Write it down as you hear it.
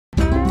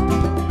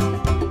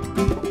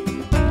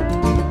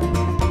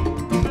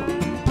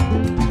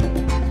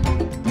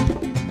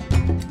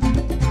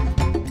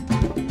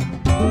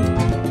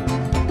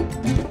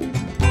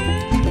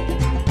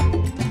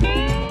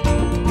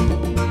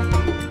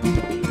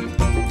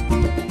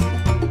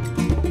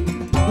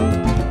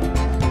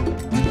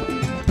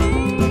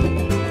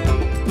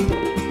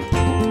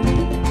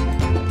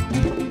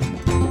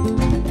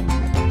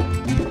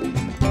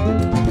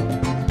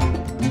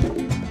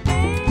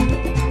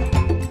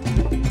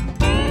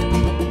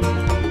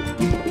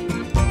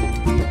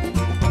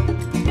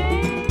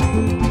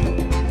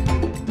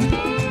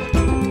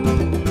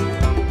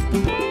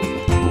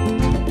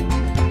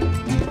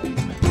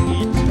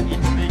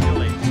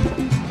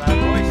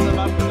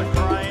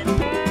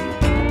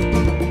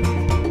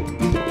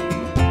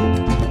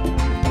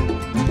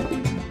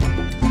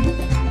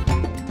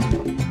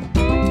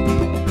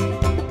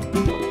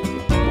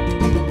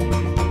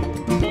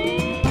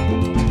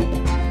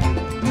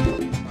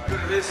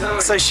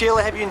So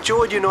Sheila, have you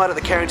enjoyed your night at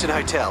the Carrington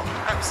Hotel?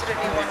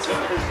 Absolutely wonderful.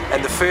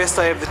 And the first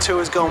day of the tour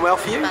has gone well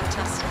for you?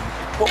 Fantastic.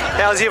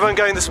 How's everyone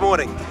going this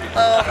morning?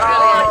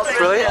 Oh,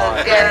 Brilliant?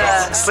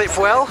 Yes. Slept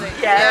well?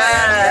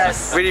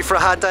 Yes. Ready for a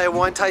hard day of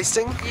wine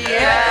tasting?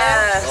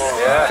 Yes.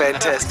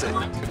 Fantastic.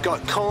 We've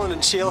got Colin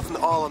and Sheila from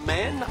the Isle of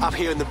Man up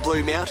here in the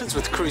Blue Mountains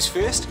with Cruise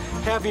First.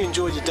 How have you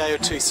enjoyed your day or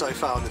two so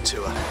far on the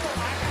tour?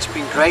 It's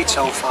been great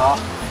so far.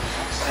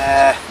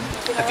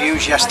 The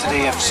views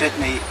yesterday of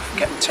Sydney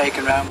getting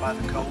taken around by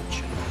the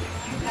coach,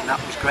 and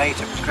that was great.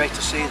 It was great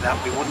to see that.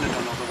 We wouldn't have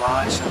done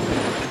otherwise. And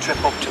the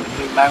trip up to the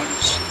Blue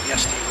Mountains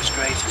yesterday was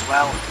great as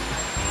well.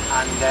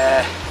 And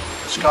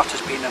Scott has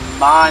been a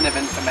mine of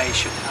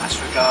information as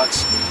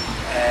regards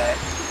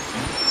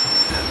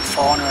the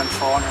fauna and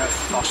flora of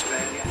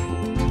Australia.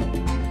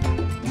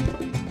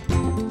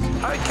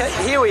 Okay,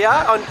 here we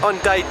are on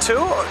day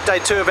two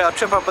of our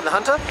trip up in the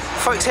Hunter.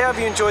 Folks, how have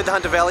you enjoyed the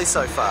Hunter Valley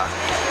so far?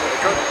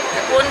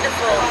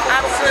 Wonderful,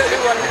 absolutely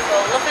wonderful.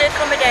 Lovely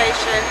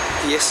accommodation.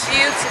 Yes.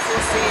 Beautiful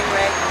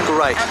scenery.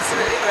 Great.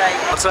 Absolutely great.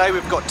 Today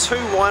we've got 2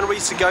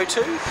 wineries to go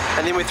to,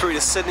 and then we're through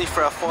to Sydney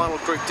for our final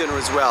group dinner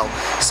as well.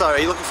 So, are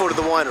you looking forward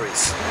to the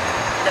wineries?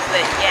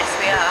 Lovely, yes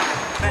we are.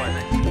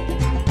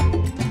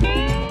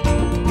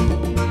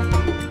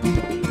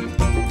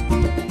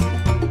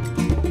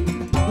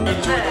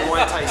 Enjoyed the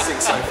wine tasting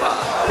so far?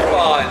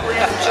 Fine.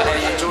 Are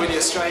you enjoying the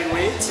Australian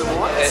reds and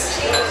wines?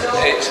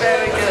 It's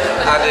very good.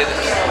 Added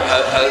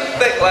a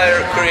thick layer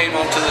of cream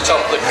onto the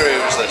top of the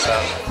cruise, this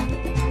has.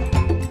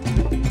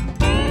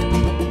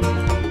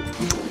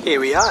 Here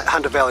we are at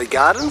Hunter Valley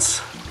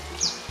Gardens,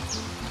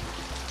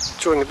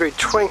 enjoying a very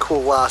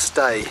tranquil last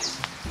day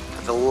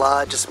at the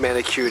largest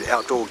manicured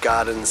outdoor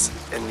gardens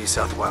in New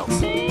South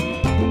Wales.